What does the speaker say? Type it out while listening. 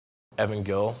Evan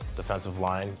Gill, defensive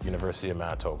line, University of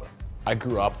Manitoba. I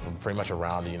grew up pretty much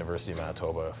around the University of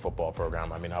Manitoba football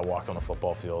program. I mean, I walked on a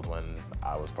football field when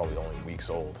I was probably only weeks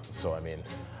old. So, I mean,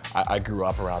 I grew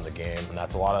up around the game, and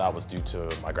a lot of that was due to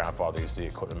my grandfather. He was the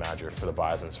equipment manager for the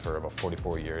Bisons for about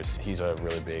 44 years. He's a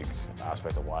really big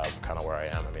aspect of why I'm kind of where I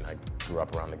am. I mean, I grew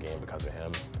up around the game because of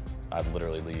him. I'd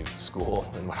literally leave school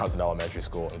when I was in elementary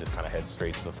school and just kind of head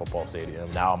straight to the football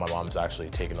stadium. Now my mom's actually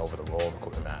taken over the role of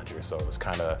equipment manager, so it was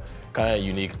kind of a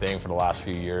unique thing for the last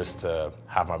few years to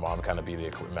have my mom kind of be the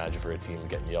equipment manager for a team,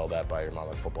 getting yelled at by your mom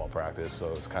at football practice. So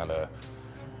it's kind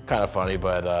of funny,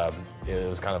 but it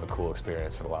was kind of a cool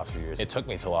experience for the last few years. It took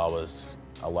me till I was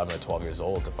 11 or 12 years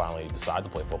old to finally decide to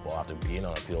play football after being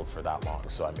on a field for that long.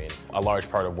 So I mean, a large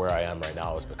part of where I am right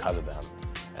now is because of them.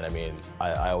 And I mean,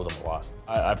 I owe them a lot.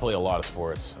 I play a lot of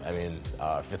sports. I mean,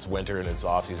 if it's winter and it's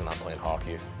off season, I'm playing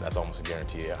hockey. That's almost a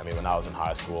guarantee. I mean, when I was in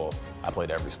high school, I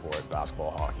played every sport,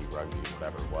 basketball, hockey, rugby,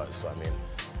 whatever it was. So I mean,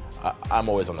 I'm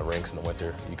always on the rinks in the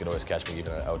winter. You can always catch me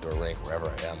even at an outdoor rink, wherever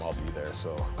I am, I'll be there.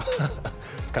 So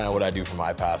it's kind of what I do for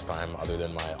my pastime other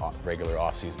than my regular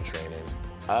off-season training.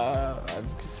 I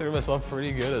consider myself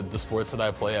pretty good at the sports that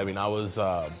I play. I mean, I was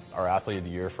our athlete of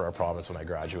the year for our province when I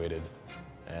graduated,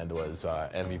 and was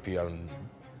MVP on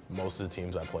most of the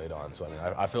teams I played on. So I mean,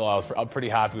 I feel I'm pretty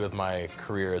happy with my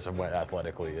career as I went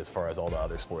athletically, as far as all the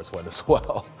other sports went as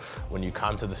well. When you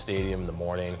come to the stadium in the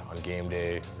morning on game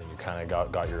day, and you kind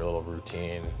of got your little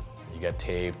routine, you get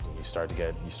taped, and you start to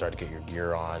get your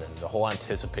gear on, and the whole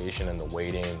anticipation and the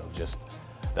waiting of just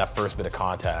that first bit of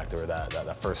contact or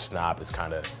that first snap is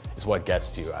what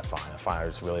gets to you. I find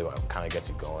it's really what kind of gets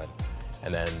you going.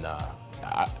 And then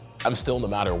I'm still, no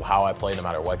matter how I play, no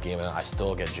matter what game, I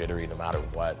still get jittery no matter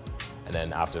what. And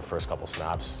then after the first couple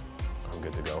snaps, I'm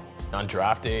good to go. On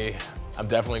draft day, I'm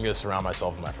definitely gonna surround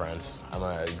myself with my friends. I'm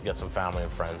gonna get some family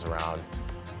and friends around.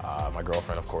 My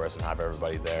girlfriend, of course, and have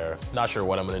everybody there. Not sure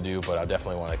what I'm gonna do, but I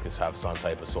definitely want to just have some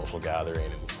type of social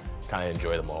gathering and kind of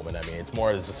enjoy the moment. I mean, it's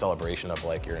more as a celebration of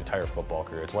like your entire football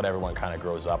career. It's what everyone kind of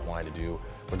grows up wanting to do,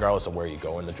 regardless of where you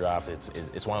go in the draft. It's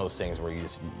one of those things where you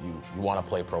want to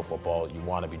play pro football, you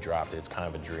want to be drafted. It's kind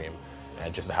of a dream,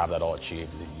 and just to have that all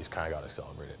achieved, you just kind of got to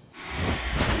celebrate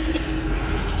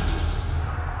it.